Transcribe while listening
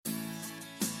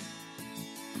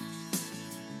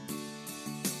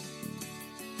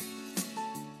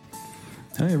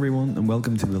Hi everyone, and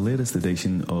welcome to the latest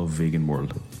edition of Vegan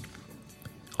World.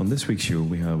 On this week's show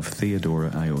we have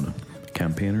Theodora Iona,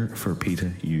 campaigner for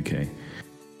PETA UK.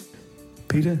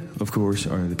 PETA, of course,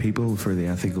 are the People for the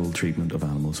Ethical Treatment of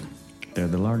Animals. They're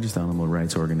the largest animal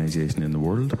rights organisation in the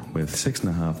world, with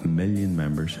 6.5 million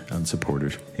members and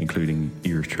supporters, including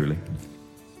yours truly.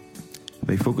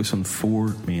 They focus on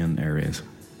 4 main areas,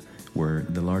 where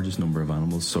the largest number of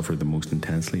animals suffer the most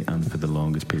intensely and for the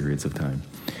longest periods of time.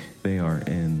 They are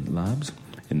in labs,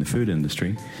 in the food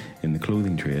industry, in the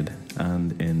clothing trade,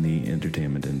 and in the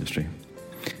entertainment industry.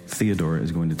 Theodora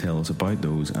is going to tell us about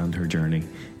those and her journey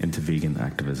into vegan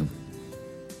activism.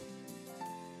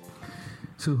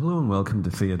 So hello and welcome to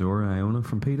Theodora Iona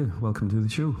from PETA. Welcome to the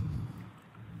show.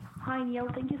 Hi Neil,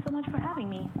 thank you so much for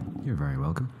having me. You're very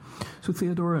welcome. So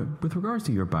Theodora, with regards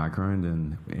to your background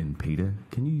in PETA,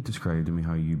 can you describe to me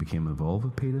how you became involved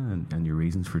with PETA and your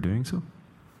reasons for doing so?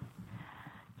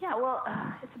 Yeah, well,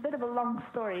 it's a bit of a long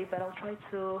story, but I'll try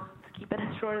to keep it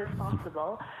as short as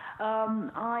possible.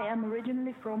 I am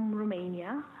originally from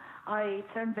Romania. I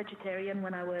turned vegetarian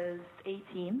when I was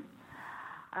 18.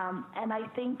 And I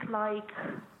think, like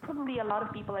probably a lot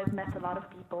of people, I've met a lot of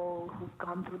people who've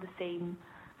gone through the same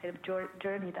kind of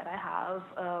journey that I have.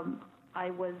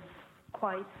 I was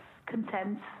quite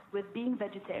content with being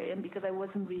vegetarian because I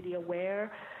wasn't really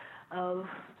aware of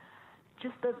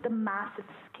just the massive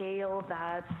scale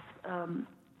that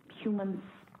humans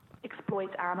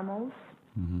exploit animals,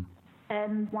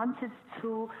 and wanted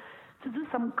to do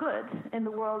some good in the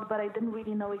world, but I didn't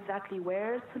really know exactly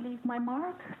where to leave my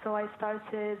mark. So I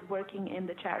started working in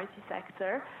the charity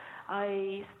sector.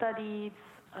 I studied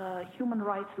human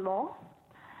rights law,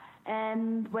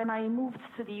 and when I moved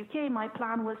to the UK, my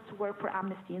plan was to work for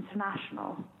Amnesty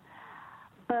International.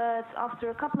 But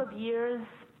after a couple of years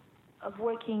of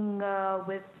working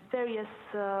with various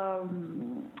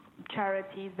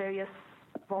charities, various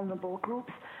vulnerable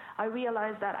groups, I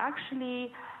realized that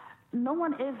actually no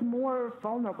one is more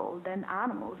vulnerable than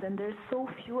animals, and there's so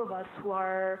few of us who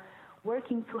are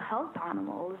working to help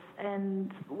animals.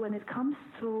 And when it comes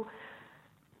to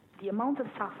the amount of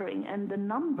suffering and the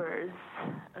numbers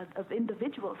of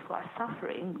individuals who are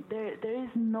suffering, there is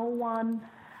no one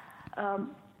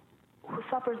who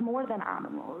suffers more than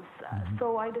animals.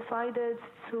 So I decided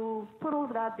to put all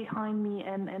of that behind me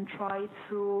and try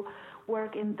to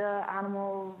work in the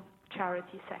animal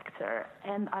charity sector.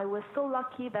 And I was so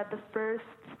lucky that the first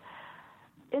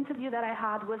interview that I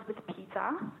had was with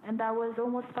PETA, and that was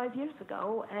almost 5 years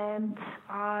ago. And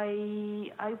I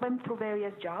went through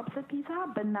various jobs at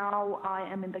PETA, but now I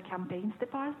am in the campaigns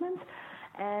department,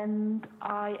 and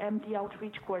I am the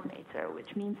outreach coordinator,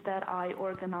 which means that I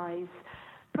organize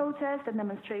protests and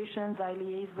demonstrations, I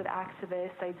liaise with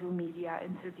activists, I do media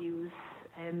interviews.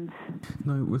 And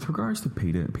now, with regards to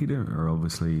PETA, PETA are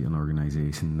obviously an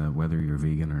organisation that, whether you're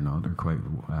vegan or not, are quite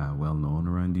well known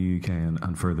around the UK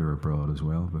and further abroad as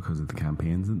well because of the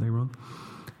campaigns that they run.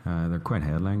 They're quite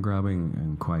headline grabbing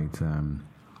and quite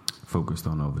focused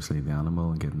on obviously the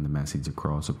animal and getting the message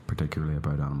across, particularly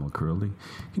about animal cruelty.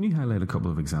 Can you highlight a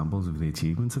couple of examples of the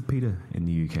achievements of PETA in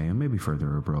the UK and maybe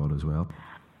further abroad as well?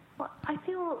 Well, I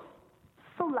feel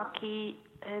so lucky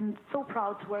and so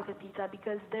proud to work at PETA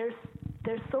because there's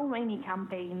so many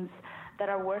campaigns that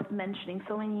are worth mentioning,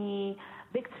 so many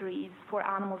victories for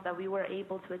animals that we were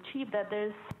able to achieve, that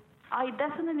I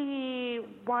definitely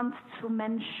want to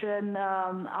mention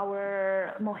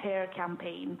our Mohair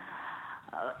campaign.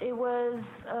 It was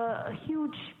a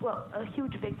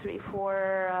huge victory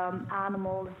for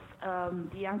animals,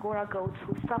 the Angora goats,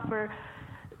 who suffer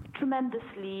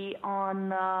tremendously on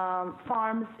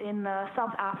farms in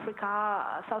South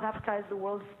Africa. South Africa is the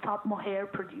world's top mohair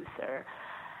producer.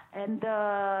 And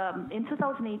in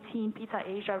 2018, PETA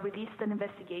Asia released an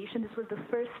investigation. This was the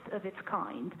first of its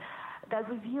kind that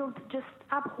revealed just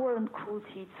abhorrent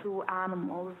cruelty to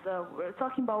animals. We're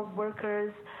talking about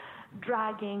workers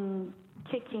dragging,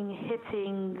 kicking,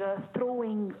 hitting,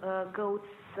 throwing goats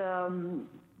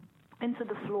into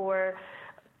the floor,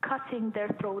 cutting their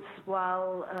throats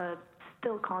while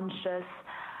still conscious.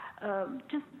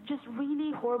 Just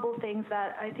really horrible things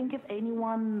that I think if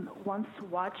anyone wants to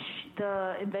watch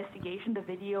the investigation, the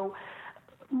video,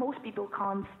 most people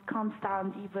can't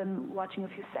stand even watching a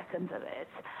few seconds of it.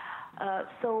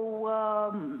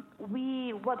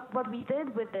 What we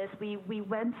did with this, we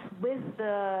went with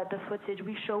the footage,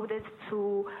 we showed it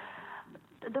to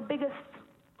the biggest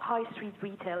high street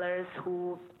retailers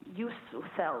who used to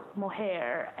sell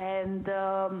mohair, and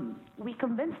we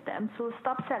convinced them to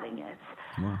stop selling it.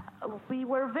 Wow. We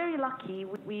were very lucky.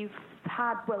 We've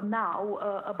had, now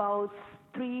about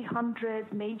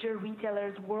 300 major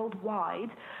retailers worldwide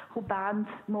who banned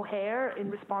mohair in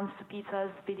response to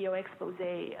PETA's video expose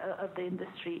of the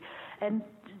industry. And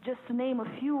just to name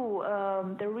a few,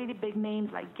 there are really big names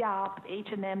like Gap,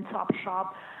 H&M,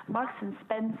 Topshop, Marks and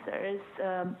Spencer's,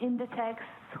 Inditex,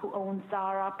 who owns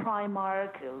Zara,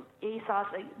 Primark,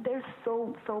 ASOS. There's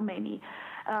so many.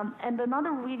 And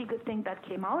another really good thing that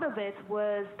came out of it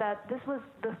was that this was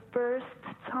the first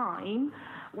time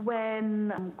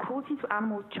when cruelty to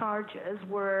animal charges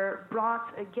were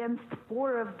brought against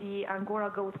 4 of the Angora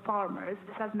goat farmers.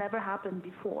 This has never happened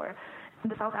before.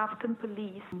 The South African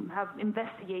police have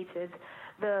investigated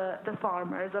the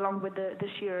farmers along with the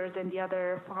shearers and the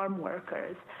other farm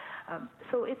workers.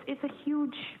 So it's a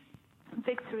huge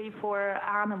victory for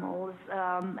animals,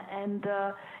 and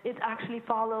it actually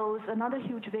follows another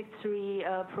huge victory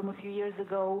from a few years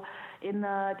ago in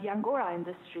the Angora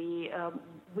industry,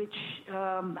 which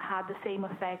had the same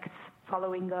effects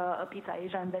following a PETA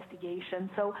Asia investigation.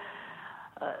 So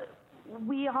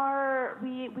we are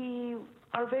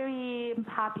very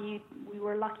happy. We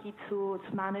were lucky to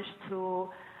manage to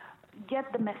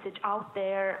get the message out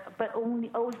there, but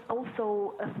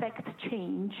also affect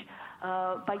change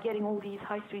by getting all these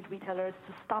high street retailers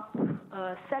to stop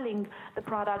selling the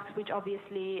products, which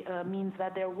obviously means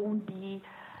that there won't be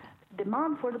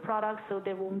demand for the products, so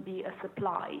there won't be a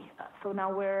supply. So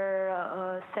now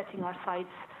we're setting our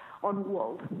sights on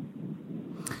wool.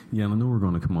 Yeah, and I know we're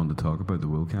going to come on to talk about the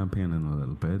wool campaign in a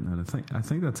little bit, and I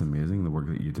think that's amazing, the work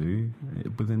that you do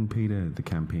within PETA, the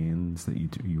campaigns that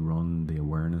you run, the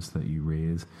awareness that you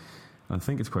raise. I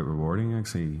think it's quite rewarding,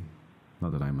 actually.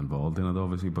 Not that I'm involved in it,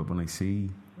 obviously, but when I see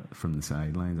from the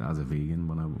sidelines as a vegan,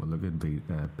 when I look at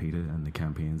PETA and the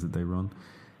campaigns that they run,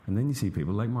 and then you see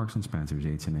people like Marks and Spencer's,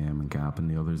 H&M and Gap and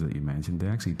the others that you mentioned, they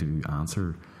actually do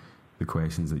answer the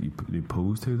questions that you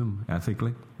pose to them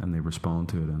ethically, and they respond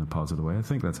to it in a positive way. I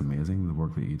think that's amazing, the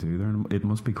work that you do there, and it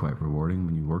must be quite rewarding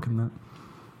when you work in that.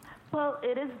 Well,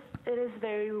 it is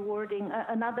very rewarding.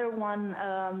 Another one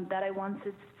that I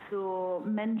wanted to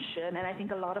mention, and I think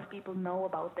a lot of people know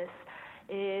about this,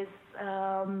 is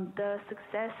the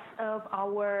success of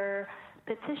our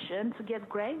petition to get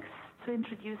Greggs to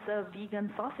introduce a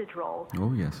vegan sausage roll.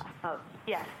 Oh, yes.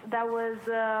 Yes, that was...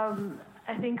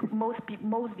 I think most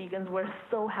vegans were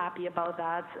so happy about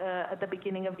that at the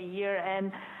beginning of the year,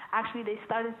 and actually they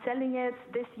started selling it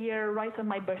this year right on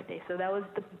my birthday, so that was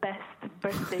the best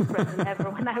birthday present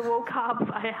ever. When I woke up,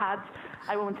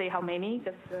 I won't say how many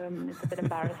because it's a bit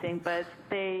embarrassing, but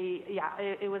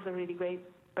it was a really great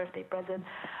birthday present.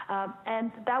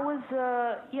 And that was,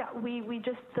 we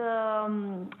just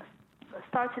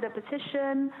started a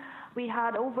petition. We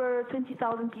had over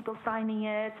 20,000 people signing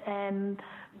it, and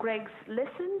Greggs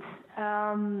listened,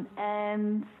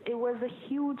 and it was a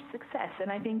huge success.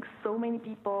 And I think so many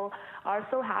people are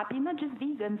so happy, not just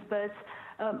vegans, but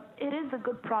it is a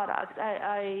good product.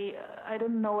 I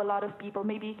don't know a lot of people,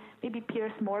 maybe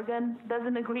Piers Morgan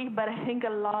doesn't agree, but I think a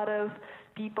lot of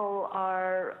people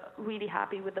are really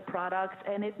happy with the product,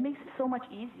 and it makes it so much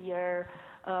easier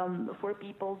for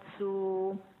people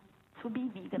to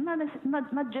be vegan,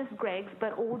 not just Greggs,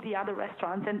 but all the other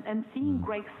restaurants. And seeing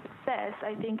Greggs' success,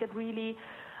 I think it really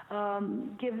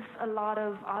gives a lot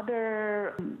of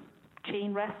other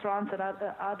chain restaurants and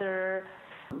other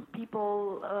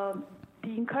people the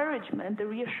encouragement, the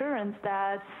reassurance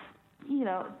that,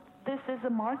 this is a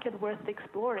market worth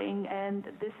exploring, and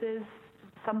this is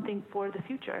something for the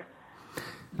future.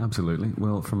 Absolutely.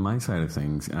 Well, from my side of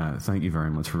things, thank you very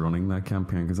much for running that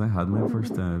campaign, because I had my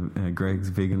first Greggs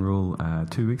vegan roll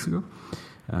 2 weeks ago,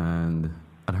 and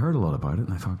I'd heard a lot about it,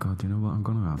 and I thought, God, you know what, I'm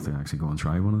going to have to actually go and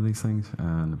try one of these things.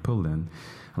 And I pulled in, and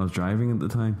I was driving at the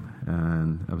time,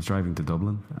 and I was driving to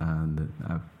Dublin, and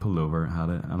I pulled over, had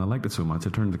it, and I liked it so much, I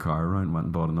turned the car around and went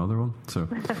and bought another one. So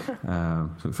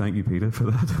so thank you, PETA, for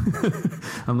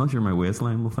that. I'm not sure my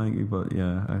waistline will thank you, but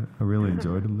yeah, I really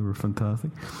enjoyed them. They were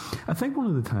fantastic. I think one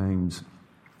of the times,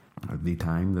 the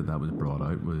time that was brought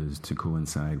out was to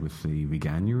coincide with the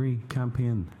Veganuary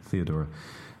campaign, Theodora.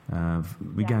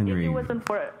 Veganuary.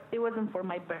 It wasn't for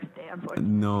my birthday, unfortunately.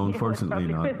 No, unfortunately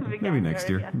not. Maybe next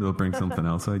year they'll bring something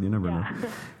else out. You never know.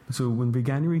 So when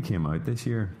Veganuary came out this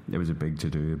year, it was a big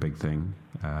to-do, a big thing.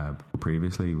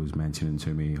 Previously, he was mentioning to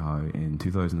me how in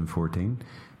 2014,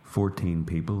 14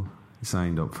 people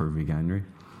signed up for Veganuary.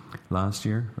 Last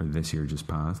year, or this year just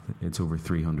passed, it's over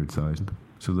 300,000.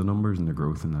 So the numbers and the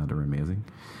growth in that are amazing.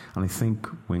 And I think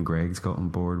when Greggs got on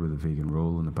board with the vegan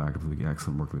roll on the back of the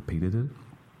excellent work that PETA did,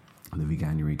 the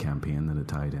Veganuary campaign that it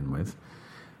tied in with,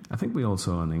 I think we all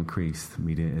saw an increased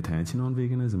media attention on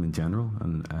veganism in general.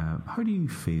 And how do you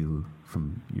feel,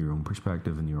 from your own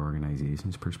perspective and your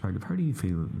organisation's perspective, how do you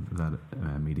feel that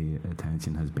media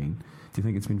attention has been? Do you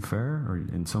think it's been fair, or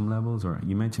in some levels? Or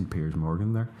you mentioned Piers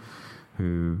Morgan there,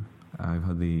 who I've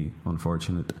had the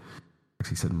unfortunate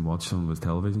actually sit and watch some of his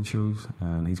television shows,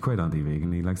 and he's quite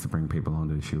anti-vegan. He likes to bring people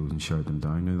onto the shows and shout them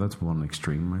down. Now, that's one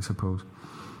extreme, I suppose,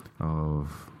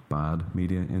 of bad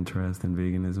media interest in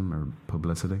veganism or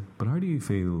publicity. But how do you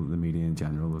feel the media in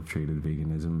general have treated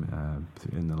veganism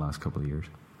in the last couple of years?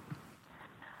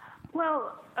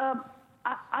 Well,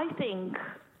 I think,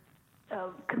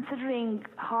 considering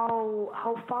how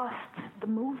fast the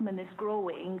movement is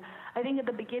growing, I think at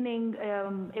the beginning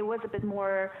it was a bit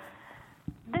more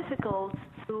difficult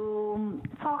to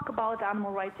talk about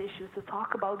animal rights issues, to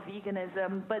talk about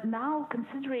veganism. But now,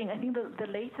 considering, I think the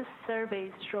latest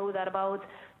surveys show that about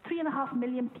 3.5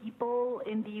 million people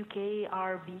in the UK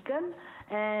are vegan,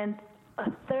 and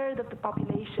a third of the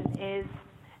population is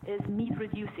meat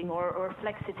reducing or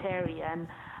flexitarian,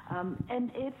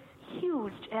 and it's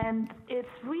huge, and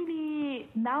it's really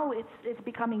now it's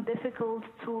becoming difficult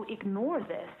to ignore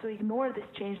this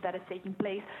change that is taking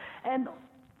place. And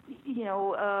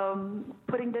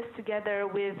putting this together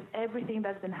with everything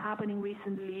that's been happening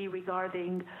recently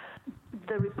regarding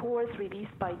the reports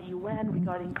released by the UN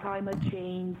regarding climate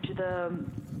change, the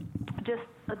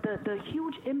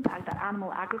huge impact that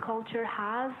animal agriculture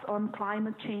has on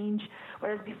climate change,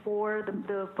 whereas before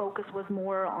the focus was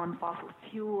more on fossil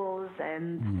fuels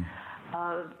and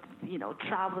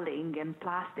traveling and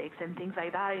plastics and things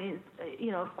like that.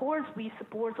 Of course, we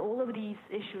support all of these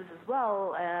issues as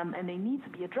well, and they need to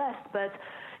be addressed. But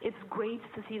it's great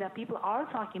to see that people are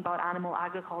talking about animal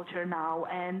agriculture now,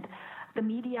 and the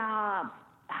media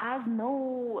has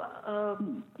no,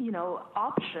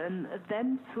 option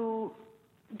than to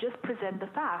just present the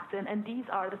facts, and these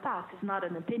are the facts. It's not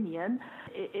an opinion.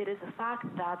 It is a fact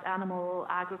that animal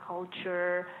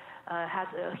agriculture has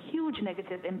a huge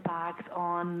negative impact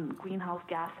on greenhouse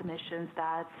gas emissions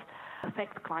that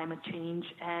affect climate change,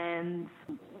 and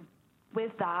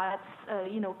with that,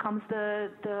 comes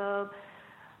the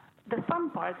fun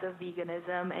parts of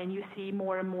veganism, and you see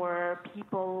more and more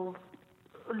people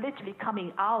literally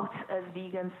coming out as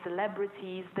vegan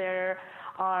celebrities. There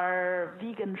are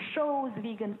vegan shows,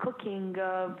 vegan cooking,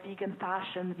 vegan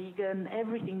fashion, vegan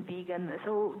everything vegan.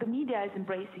 So the media is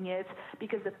embracing it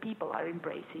because the people are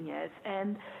embracing it,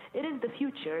 and it is the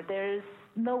future. There's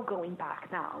no going back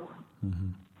now.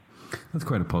 Mm-hmm. That's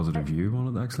quite a positive view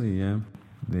on it, actually. Yeah,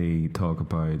 they talk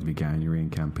about veganuary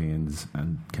and campaigns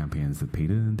that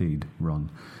PETA indeed run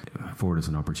afford us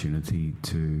an opportunity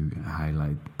to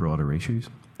highlight broader issues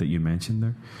that you mentioned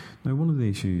there. Now, one of the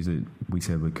issues that we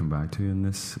said we'd come back to in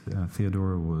this,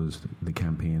 Theodora, was the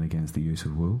campaign against the use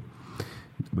of wool,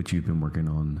 which you've been working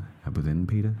on within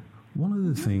PETA. One of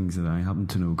the things that I happened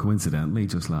to know coincidentally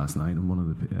just last night, and one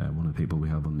of the people we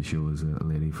have on the show is a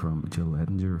lady from Jill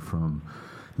Ettinger from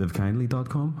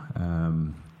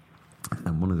livekindly.com.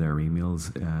 And one of their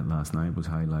emails last night was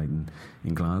highlighting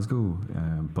in Glasgow,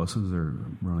 buses are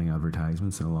running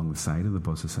advertisements, and along the side of the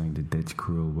buses saying to ditch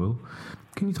cruel wool.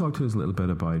 Can you talk to us a little bit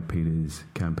about PETA's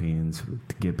campaigns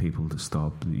to get people to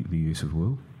stop the use of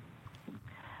wool?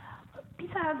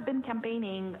 PETA has been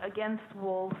campaigning against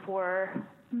wool for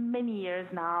many years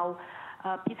now.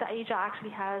 PETA Asia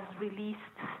actually has released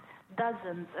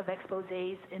dozens of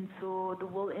exposés into the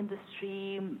wool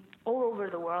industry all over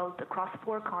the world, across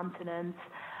 4 continents.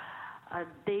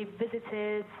 They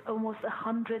visited almost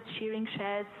 100 shearing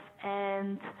sheds,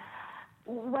 and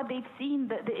what they've seen,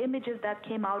 the images that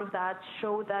came out of that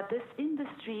show that this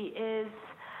industry is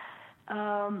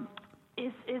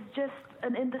just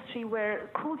an industry where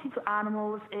cruelty to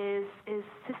animals is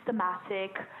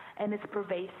systematic and it's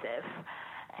pervasive.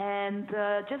 And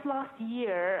just last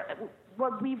year,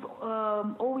 what we've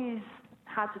always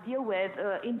had to deal with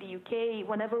in the UK,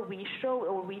 whenever we show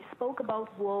or we spoke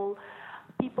about wool,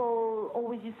 people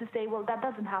always used to say, well, that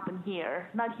doesn't happen here,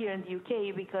 not here in the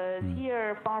UK, because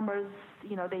here farmers,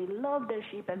 they love their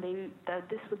sheep and that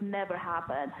this would never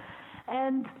happen.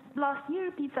 And last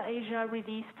year, PETA Asia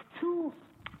released 2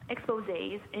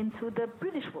 exposés into the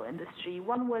British wool industry.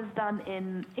 One was done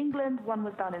in England, one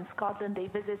was done in Scotland. They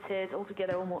visited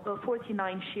altogether almost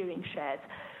 49 shearing sheds.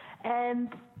 And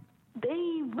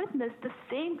they witnessed the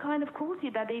same kind of cruelty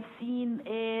that they've seen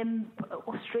in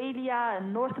Australia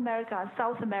and North America and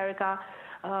South America.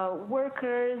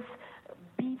 Workers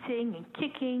beating and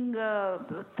kicking,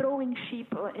 throwing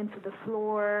sheep into the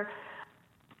floor,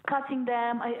 cutting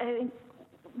them.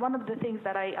 one of the things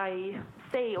that I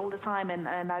say all the time,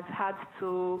 and I've had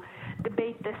to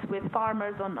debate this with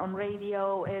farmers on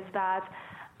radio, is that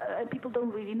people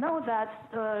don't really know that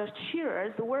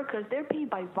shearers, the workers, they're paid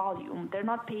by volume. They're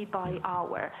not paid by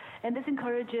hour. And this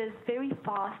encourages very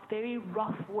fast, very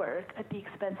rough work at the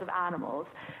expense of animals.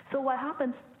 So what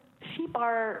happens, sheep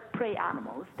are prey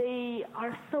animals. They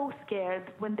are so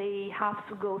scared when they have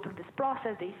to go through this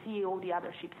process. They see all the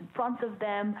other sheep in front of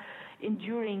them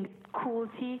enduring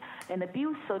cruelty and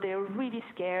abuse, so they're really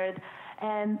scared.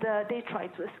 And they try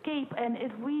to escape, and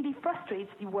it really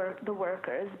frustrates the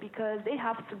workers because they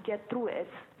have to get through it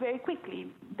very quickly.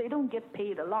 They don't get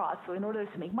paid a lot, so in order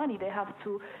to make money, they have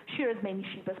to shear as many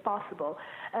sheep as possible.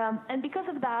 And because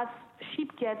of that, sheep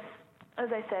gets, as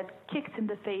I said, kicked in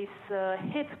the face,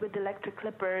 hit with electric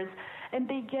clippers, and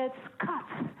they get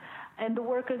cut. And the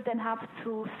workers then have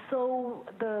to sew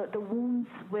the wounds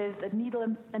with a needle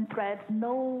and thread,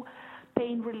 no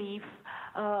pain relief.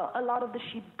 A lot of the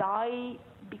sheep die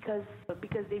because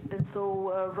they've been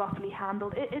so roughly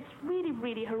handled. It's really,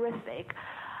 really horrific.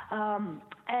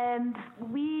 And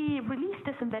we released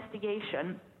this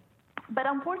investigation, but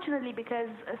unfortunately, because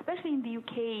especially in the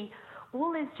UK,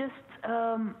 wool is just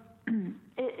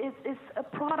it's a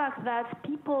product that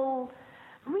people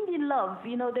really love.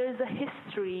 You know, there's a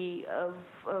history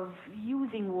of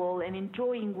using wool and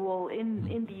enjoying wool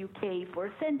in the UK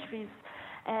for centuries,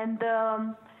 and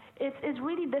it's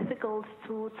really difficult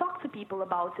to talk to people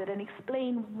about it and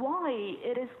explain why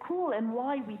it is cool and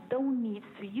why we don't need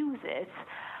to use it.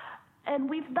 And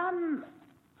we've done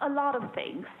a lot of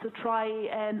things to try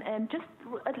and just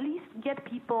at least get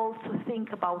people to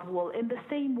think about wool in the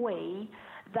same way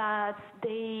that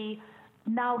they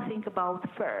now think about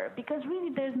fur, because really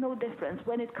there's no difference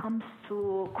when it comes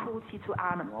to cruelty to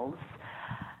animals.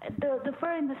 The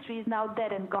fur industry is now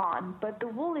dead and gone, but the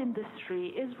wool industry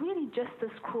is really just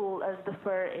as cruel as the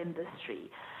fur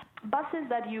industry. Buses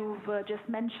that you've just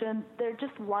mentioned, they're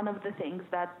just one of the things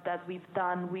that we've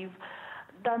done. We've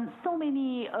done so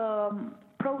many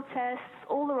protests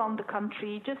all around the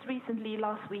country. Just recently,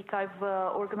 last week, I've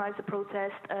organized a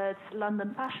protest at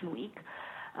London Fashion Week.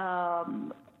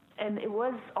 And it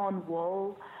was on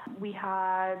wool. We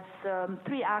had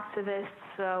 3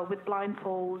 activists with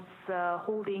blindfolds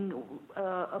holding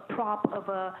a prop of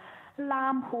a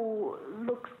lamb who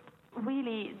looks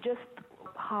really just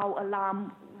how a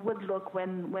lamb would look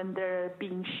when they're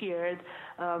being sheared,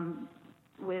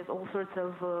 with all sorts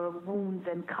of wounds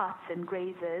and cuts and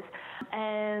grazes.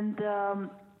 And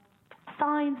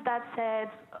signs that said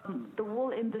the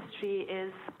wool industry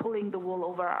is pulling the wool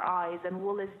over our eyes, and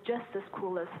wool is just as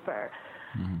cruel as fur.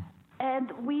 Mm-hmm.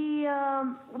 And we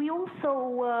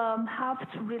also have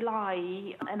to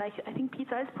rely, and I think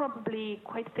Peter is probably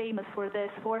quite famous for this,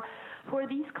 for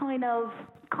these kind of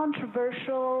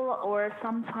controversial or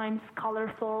sometimes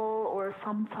colorful or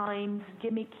sometimes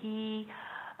gimmicky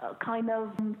kind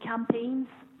of campaigns,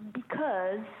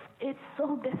 because it's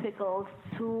so difficult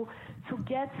to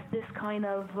get this kind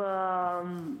of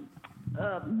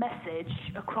message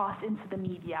across into the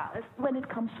media, when it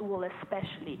comes to wool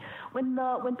especially. When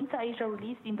Pizza Asia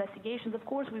released the investigations, of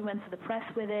course we went to the press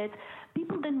with it.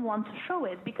 People didn't want to show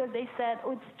it because they said,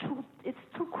 oh, it's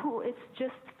too cruel, it's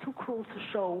just too cruel to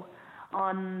show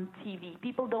on TV.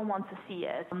 People don't want to see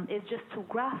it. It's just too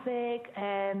graphic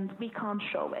and we can't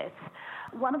show it.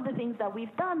 One of the things that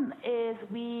we've done is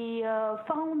we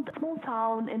found a small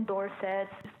town in Dorset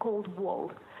called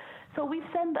Wool. So we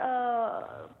sent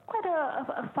quite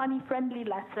a funny, friendly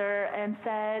letter and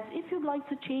said, if you'd like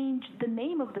to change the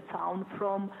name of the town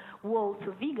from Wool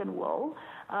to Vegan Wool,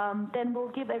 then we'll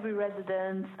give every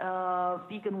resident a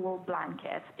vegan wool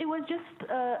blanket. It was just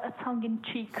a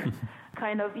tongue-in-cheek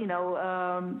kind of,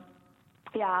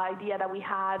 idea that we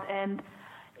had, and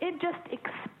it just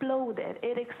exploded.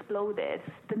 It exploded.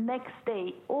 The next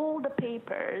day, all the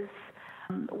papers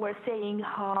were saying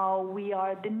how we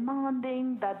are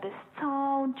demanding that this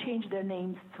town change their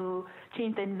name to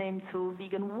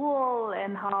Vegan Wool,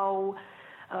 and how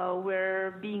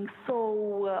we're being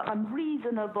so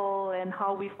unreasonable, and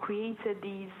how we've created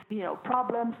these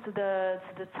problems to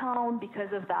the town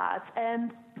because of that.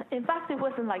 And in fact, it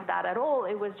wasn't like that at all.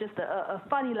 It was just a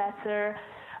funny letter.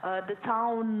 The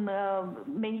town,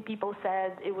 many people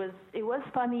said it was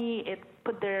funny. It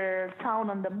put their town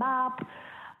on the map.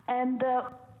 And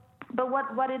but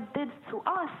what it did for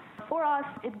us,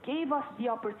 it gave us the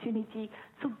opportunity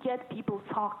to get people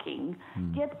talking,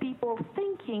 get people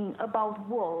thinking about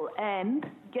wool, and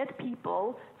get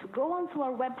people to go onto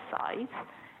our website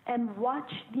and watch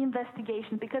the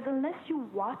investigation. Because unless you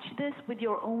watch this with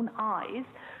your own eyes,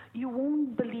 you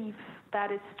won't believe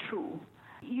that it's true.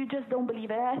 you just don't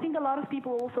believe it. I think a lot of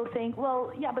people also think,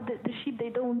 well, yeah, but the sheep, they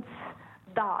don't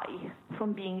die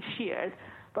from being sheared.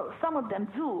 Well, some of them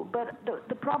do, but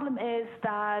the problem is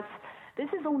that this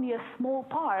is only a small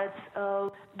part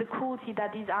of the cruelty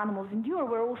that these animals endure.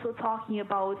 We're also talking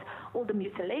about all the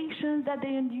mutilations that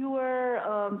they endure,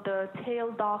 the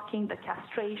tail docking, the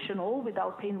castration, all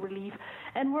without pain relief.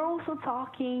 And we're also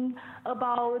talking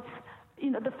about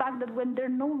the fact that when they're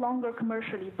no longer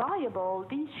commercially viable,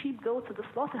 these sheep go to the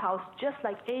slaughterhouse just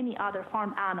like any other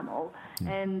farm animal,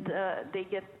 and they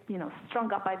get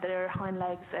strung up by their hind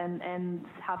legs and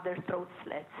have their throats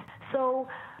slit. So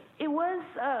it was,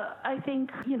 I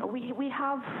think, we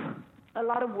have a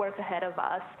lot of work ahead of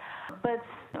us, but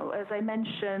as I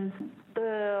mentioned,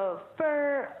 the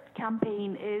fur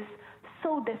campaign is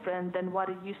so different than what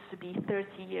it used to be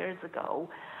 30 years ago.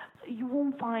 You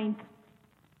won't find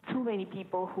too many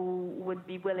people who would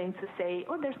be willing to say,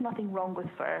 oh, there's nothing wrong with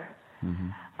fur.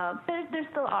 There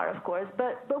still are, of course,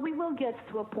 but we will get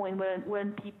to a point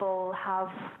when people have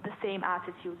the same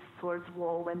attitudes towards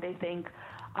wool, when they think,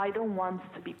 I don't want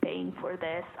to be paying for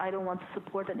this. I don't want to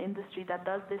support an industry that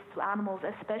does this to animals,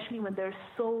 especially when there's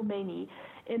so many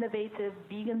innovative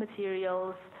vegan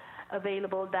materials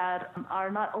available that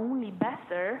are not only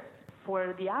better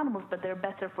for the animals, but they're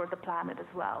better for the planet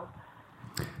as well.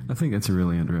 I think that's a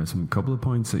really interesting couple of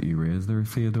points that you raised there,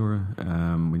 Theodora,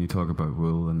 when you talk about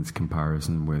wool and its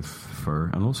comparison with fur,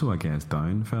 and also, I guess,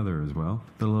 down feather as well,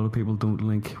 that a lot of people don't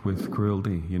link with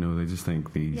cruelty. They just think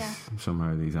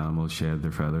somehow these animals shed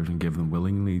their feathers and give them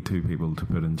willingly to people to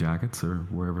put in jackets or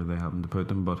wherever they happen to put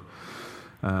them. But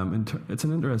it's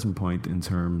an interesting point in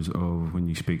terms of when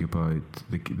you speak about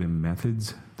the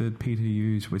methods that PETA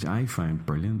use, which I find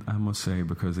brilliant, I must say,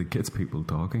 because it gets people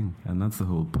talking, and that's the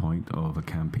whole point of a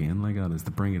campaign like that, is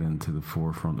to bring it into the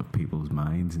forefront of people's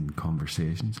minds and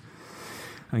conversations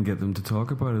and get them to talk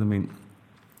about it. I mean,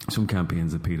 some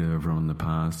campaigns that PETA have run in the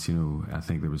past, I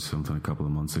think there was something a couple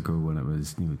of months ago when it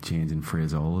was, changing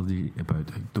phraseology about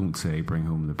don't say bring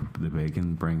home the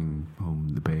bacon, bring home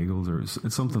the bagels, or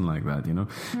it's something like that,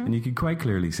 And you could quite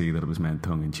clearly see that it was meant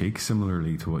tongue-in-cheek,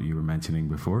 similarly to what you were mentioning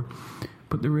before.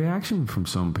 But the reaction from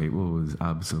some people was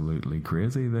absolutely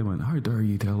crazy. They went, how dare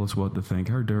you tell us what to think?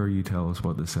 How dare you tell us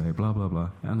what to say? Blah, blah,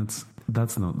 blah. And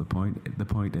that's not the point. The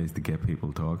point is to get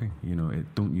people talking.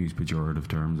 Don't use pejorative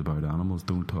terms about animals.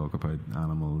 Don't talk about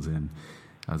animals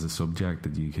as a subject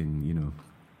that you can,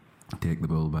 take the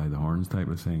bull by the horns type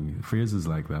of thing. Phrases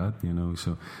like that,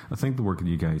 So I think the work that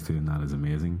you guys do in that is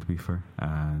amazing, to be fair.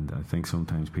 And I think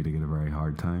sometimes PETA get a very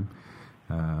hard time,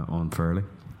 unfairly.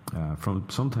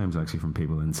 Sometimes actually from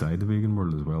people inside the vegan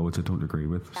world as well, which I don't agree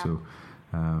with. Yeah. So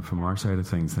from our side of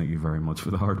things, thank you very much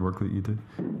for the hard work that you do.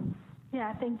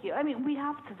 Yeah, thank you. I mean, we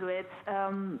have to do it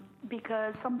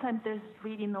because sometimes there's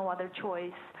really no other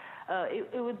choice.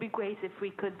 It would be great if we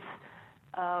could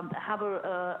have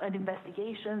an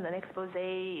investigation, an expose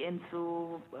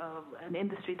into an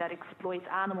industry that exploits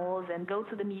animals, and go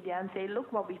to the media and say,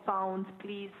 look what we found,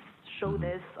 please show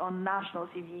this on national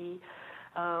TV.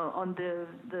 On the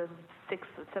 6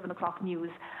 or 7 o'clock news.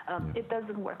 It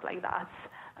doesn't work like that.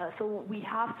 So we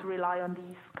have to rely on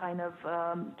these kind of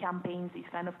campaigns, these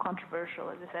kind of controversial,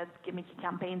 as I said, gimmicky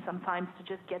campaigns sometimes to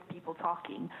just get people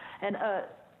talking. And,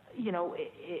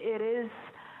 it is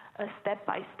a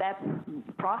step-by-step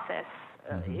process.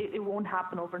 It won't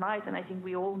happen overnight, and I think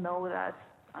we all know that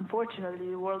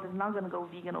unfortunately the world is not going to go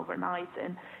vegan overnight,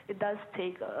 and it does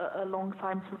take a long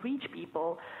time to reach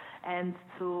people and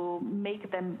to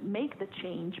make them make the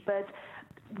change. But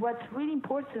what's really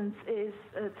important is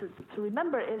to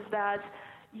remember is that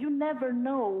you never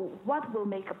know what will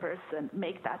make a person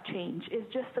make that change.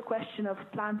 It's just a question of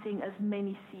planting as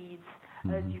many seeds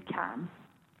as you can.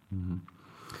 Mm-hmm.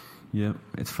 Yeah,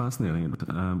 it's fascinating.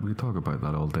 We talk about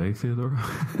that all day, Theodora.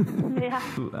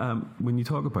 Yeah. When you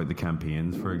talk about the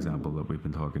campaigns, for example, that we've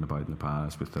been talking about in the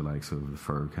past with the likes of the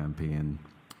fur campaign,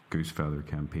 goose feather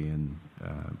campaign,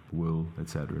 wool,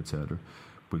 etc.,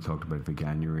 we talked about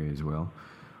Veganuary as well.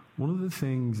 One of the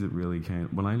things that really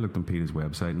when I looked on PETA's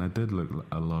website, and I did look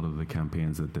at a lot of the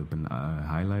campaigns that they've been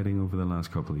highlighting over the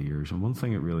last couple of years, and one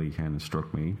thing that really kind of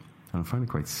struck me, and I find it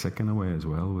quite sick in a way as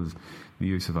well, was the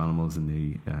use of animals in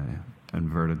the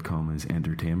inverted commas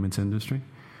entertainment industry.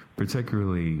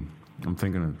 Particularly, I'm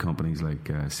thinking of companies like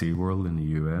SeaWorld in the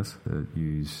US that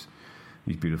use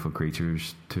these beautiful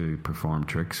creatures to perform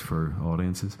tricks for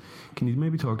audiences. Can you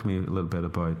maybe talk to me a little bit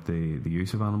about the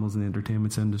use of animals in the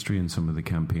entertainment industry and some of the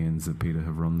campaigns that PETA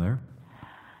have run there?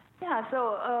 Yeah,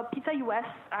 so PETA US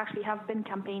actually have been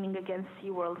campaigning against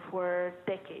SeaWorld for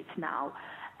decades now.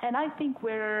 And I think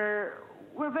we're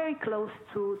we're very close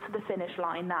to the finish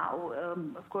line now.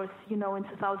 Of course, in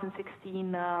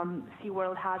 2016,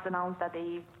 SeaWorld has announced that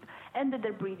they've ended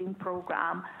their breeding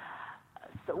program.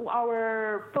 So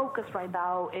our focus right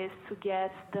now is to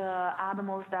get the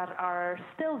animals that are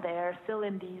still there, still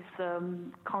in these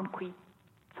concrete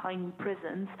tiny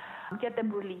prisons, get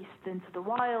them released into the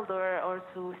wild or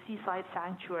to seaside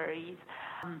sanctuaries.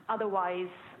 Otherwise,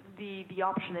 the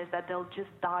option is that they'll just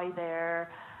die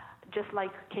there, just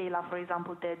like Kayla, for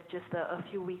example, did just a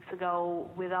few weeks ago,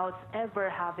 without ever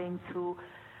having to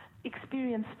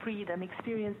experience freedom,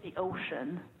 experience the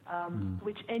ocean,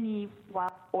 which any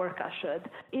wild orca should.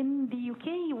 In the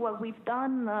UK, what we've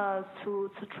done to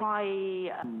try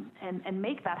and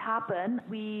make that happen,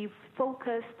 we've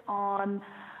focused on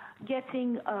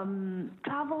getting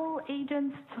travel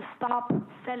agents to stop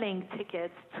selling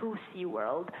tickets to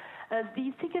SeaWorld.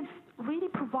 These tickets really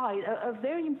provide a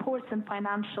very important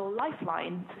financial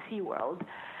lifeline to SeaWorld.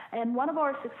 And one of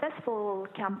our successful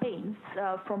campaigns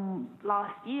from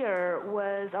last year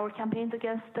was our campaigns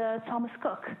against Thomas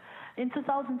Cook. In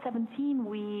 2017,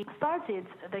 we started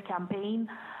the campaign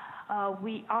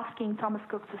we asking Thomas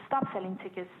Cook to stop selling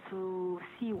tickets to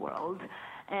SeaWorld.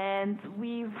 And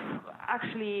we've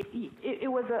actually, it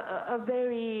was a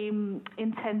very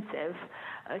intensive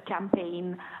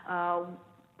campaign.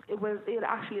 It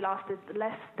actually lasted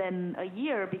less than a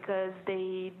year because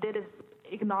they did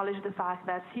acknowledge the fact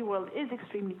that SeaWorld is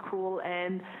extremely cruel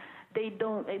and they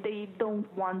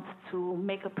don't want to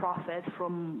make a profit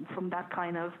from that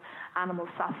kind of animal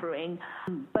suffering.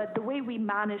 But the way we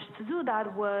managed to do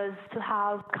that was to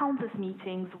have countless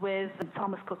meetings with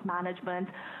Thomas Cook management.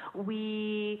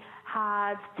 We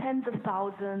had tens of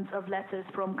thousands of letters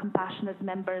from compassionate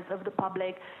members of the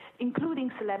public, including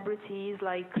celebrities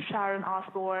like Sharon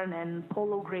Osbourne and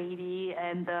Paul O'Grady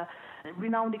and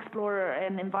renowned explorer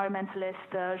and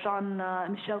environmentalist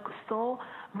Jean-Michel Cousteau,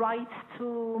 write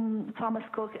to Thomas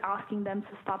Cook asking them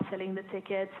to stop selling the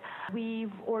tickets.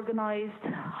 We've organized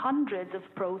hundreds of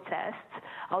protests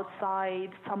outside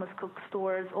Thomas Cook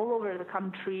stores all over the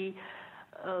country,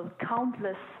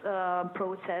 countless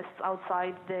protests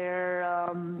outside their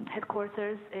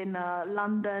headquarters in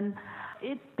London.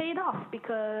 It paid off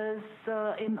because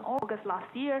in August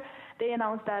last year, they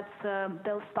announced that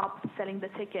they'll stop selling the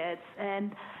tickets.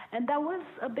 And that was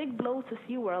a big blow to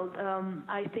SeaWorld.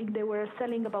 I think they were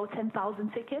selling about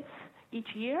 10,000 tickets each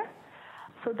year.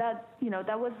 So that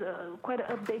was quite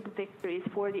a big victory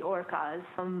for the orcas.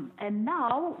 And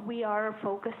now we are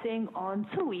focusing on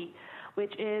TUI,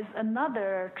 which is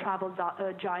another travel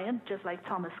giant, just like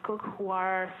Thomas Cook, who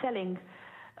are selling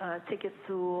tickets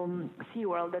to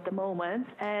SeaWorld at the moment,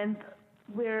 and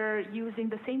we're using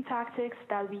the same tactics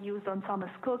that we used on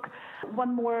Thomas Cook.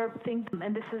 One more thing,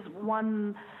 and this is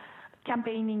one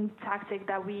campaigning tactic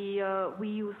that we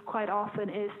use quite often,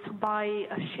 is to buy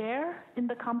a share in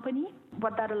the company.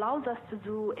 What that allows us to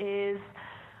do is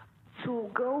to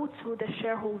go to the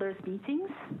shareholders' meetings,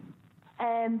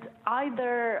 and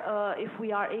either if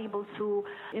we are able to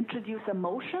introduce a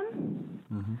motion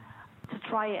to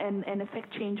try and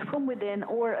affect change from within,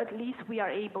 or at least we are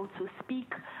able to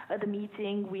speak at the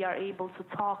meeting, we are able to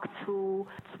talk to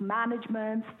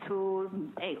management, to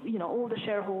all the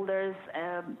shareholders,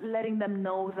 letting them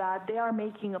know that they are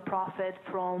making a profit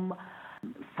from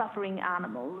suffering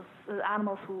animals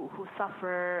who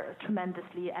suffer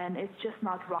tremendously, and it's just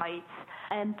not right.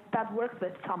 And that worked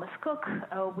with Thomas Cook.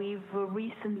 We've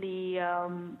recently,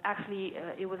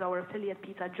 it was our affiliate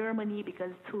PETA Germany,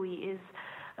 because TUI is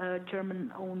a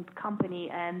German-owned company,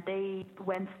 and they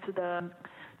went to the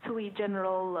TUI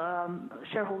General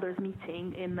Shareholders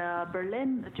Meeting in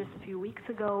Berlin just a few weeks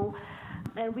ago.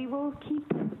 And we will keep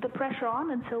the pressure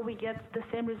on until we get the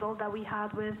same result that we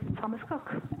had with Thomas Cook.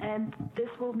 And this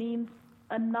will mean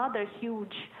another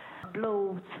huge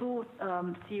blow to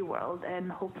SeaWorld,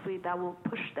 and hopefully that will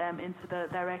push them into the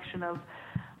direction of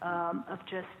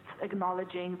just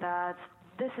acknowledging that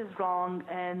this is wrong,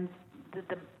 and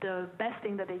the best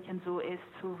thing that they can do is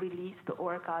to release the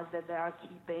orcas that they are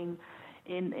keeping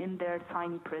in their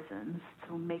tiny prisons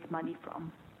to make money from.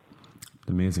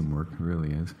 Amazing work, it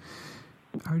really is.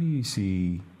 How do you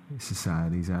see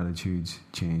society's attitudes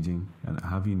changing? And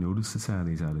have you noticed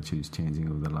society's attitudes changing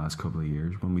over the last couple of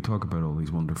years? When we talk about all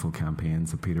these wonderful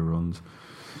campaigns that PETA runs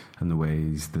and the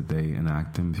ways that they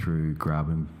enact them through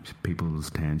grabbing people's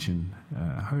attention,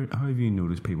 how have you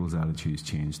noticed people's attitudes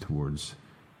change towards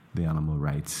the animal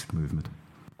rights movement?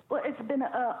 Well, it's been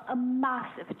a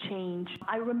massive change.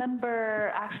 I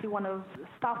remember actually one of the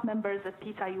staff members at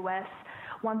PETA US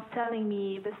once telling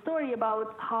me the story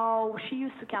about how she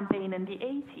used to campaign in the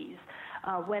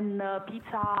 80s when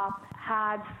PETA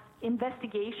had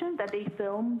investigations that they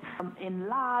filmed in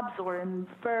labs or in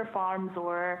fur farms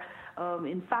or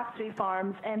in factory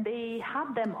farms, and they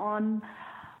had them on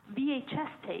VHS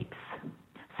tapes.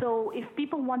 So if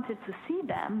people wanted to see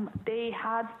them, they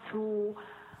had to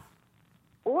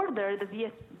order the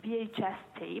VHS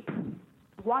tape,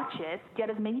 watch it, get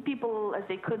as many people as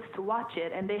they could to watch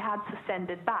it, and they had to send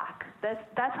it back.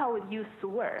 That's how it used to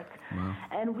work. Wow.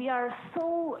 And we are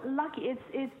so lucky.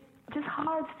 It's just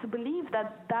hard to believe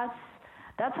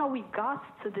that's how we got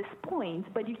to this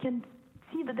point, but you can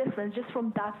see the difference just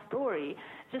from that story,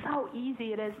 just how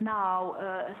easy it is now,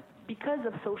 because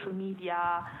of social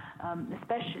media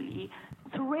especially,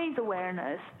 to raise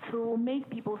awareness, to make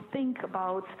people think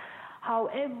about how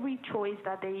every choice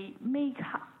that they make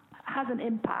has an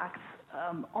impact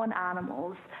on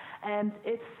animals. And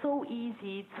it's so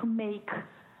easy to make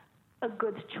a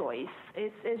good choice.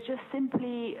 It's just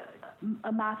simply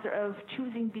a matter of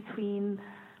choosing between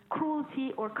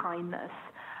cruelty or kindness.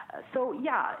 So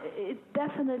yeah, it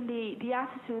definitely, the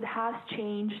attitude has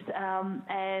changed,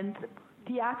 and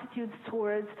the attitudes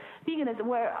towards veganism,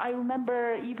 where I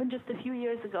remember even just a few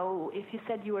years ago, if you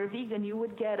said you were vegan, you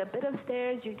would get a bit of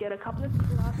stares, you'd get a couple of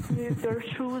glasses, your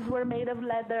shoes were made of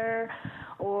leather,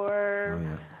 or,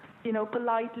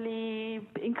 politely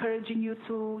encouraging you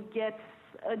to get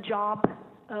a job.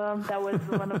 That was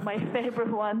one of my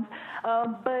favorite ones.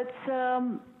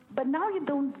 But now you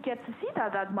don't get to see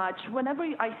that much. Whenever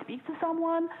I speak to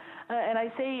someone and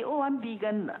I say, oh, I'm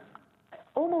vegan,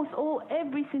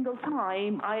 every single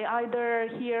time I either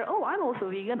hear, oh, I'm also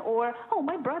vegan, or, oh,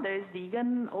 my brother is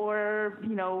vegan, or,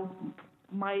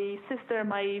 my sister,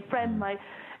 my friend,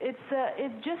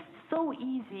 it's just so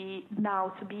easy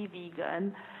now to be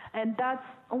vegan. And that's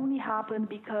only happened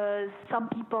because some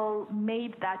people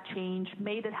made that change,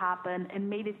 made it happen, and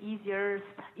made it easier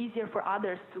for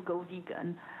others to go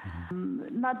vegan.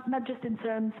 Not just in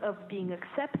terms of being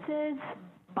accepted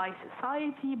by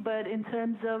society, but in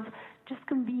terms of just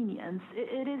convenience.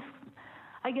 It is,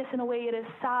 I guess in a way, it is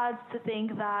sad to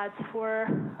think that for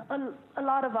a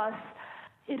lot of us,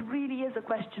 it really is a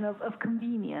question of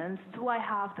convenience. Do I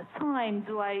have the time?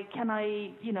 Can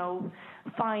I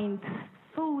find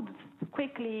food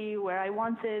quickly where I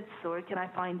want it, or can I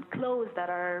find clothes that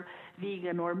are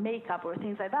vegan, or makeup, or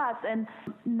things like that? And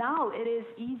now it is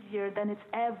easier than it's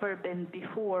ever been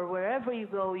before. Wherever you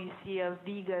go, you see a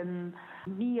vegan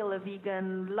meal, a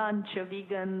vegan lunch, a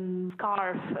vegan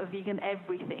scarf, a vegan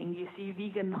everything. You see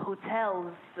vegan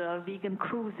hotels, vegan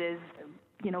cruises,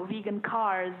 vegan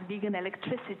cars, vegan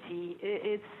electricity.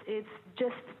 It's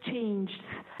just changed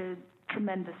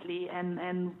tremendously,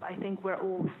 and I think we're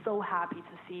all so happy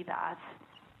to see that.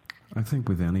 I think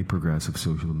with any progressive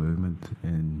social movement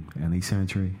in any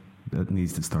century, that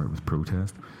needs to start with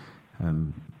protest.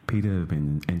 PETA have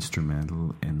been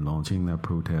instrumental in launching that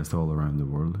protest all around the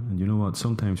world. And you know what?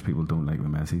 Sometimes people don't like the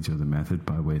message or the method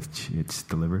by which it's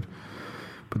delivered.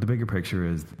 But the bigger picture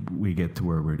is we get to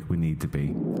where we need to be.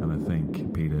 And I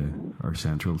think PETA are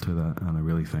central to that. And I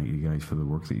really thank you guys for the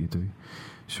work that you do.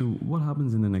 So what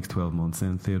happens in the next 12 months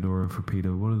then, Theodora, for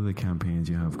PETA? What are the campaigns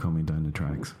you have coming down the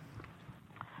tracks?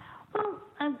 Well,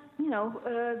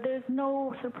 there's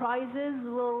no surprises.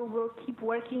 We'll keep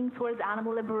working towards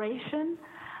animal liberation.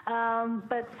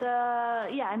 But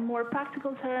in more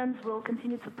practical terms, we'll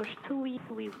continue to push TUI.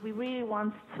 We really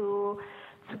want to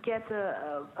get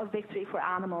a victory for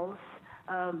animals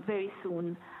very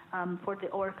soon, for the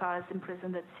orcas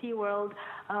imprisoned at SeaWorld.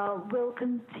 We'll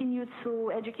continue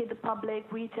to educate the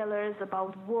public, retailers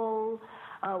about wool.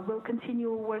 We'll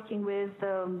continue working with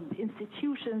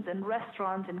institutions and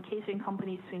restaurants and catering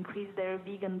companies to increase their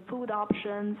vegan food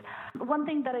options. One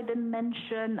thing that I didn't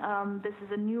mention, this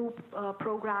is a new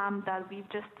program that we've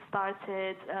just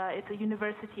started. It's a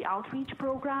university outreach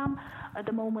program. At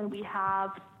the moment we have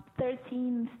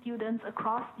 13 students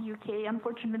across the UK.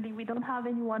 Unfortunately, we don't have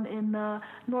anyone in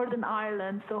Northern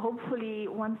Ireland, so hopefully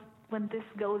when this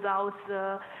goes out,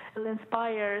 it'll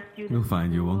inspire students. We'll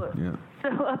find you one, yeah.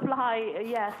 To apply,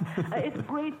 yes. It's a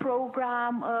great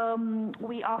program.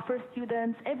 We offer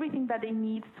students everything that they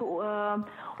need to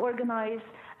organize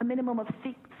a minimum of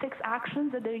six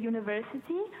actions at their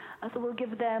university. So we'll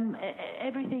give them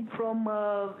everything from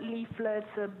leaflets,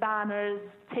 banners,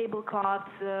 tablecloths,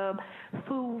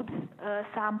 food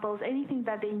samples, anything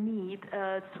that they need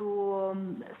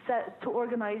to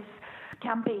organize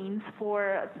campaigns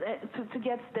for to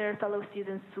get their fellow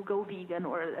students to go vegan,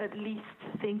 or at least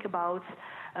think about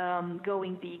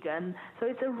going vegan. So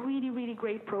it's a really, really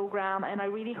great program, and I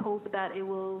really hope that it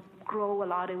will grow a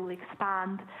lot. It will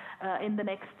expand in the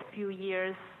next few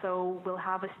years, so we'll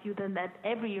have a student at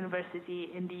every university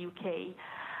in the UK.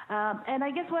 And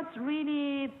I guess what's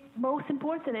really most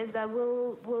important is that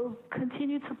we'll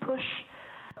continue to push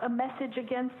a message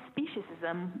against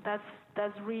speciesism.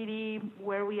 That's really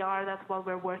where we are. That's what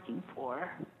we're working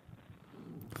for.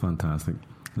 Fantastic.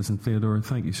 Listen, Theodora,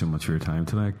 thank you so much for your time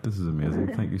today. This is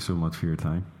amazing. Thank you so much for your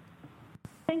time.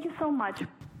 Thank you so much.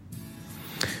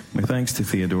 My thanks to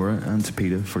Theodora and to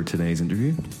PETA for today's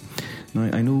interview. Now,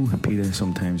 I know PETA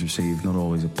sometimes receive not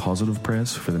always a positive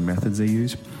press for the methods they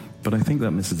use, but I think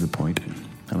that misses the point.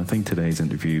 And I think today's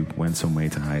interview went some way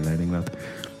to highlighting that.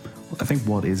 I think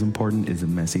what is important is the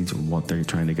message and what they're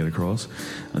trying to get across,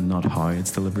 and not how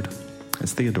it's delivered.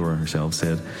 As Theodora herself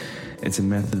said, it's a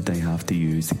method they have to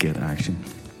use to get action.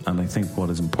 And I think what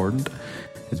is important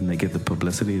is when they get the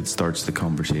publicity, it starts the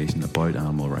conversation about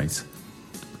animal rights.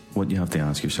 What you have to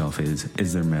ask yourself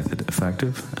is their method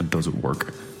effective and does it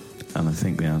work? And I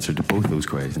think the answer to both those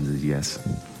questions is yes.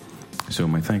 So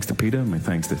my thanks to PETA, my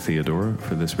thanks to Theodora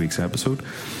for this week's episode,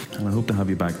 and I hope to have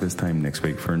you back this time next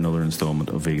week for another instalment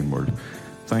of Vegan World.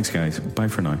 Thanks guys, bye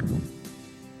for now.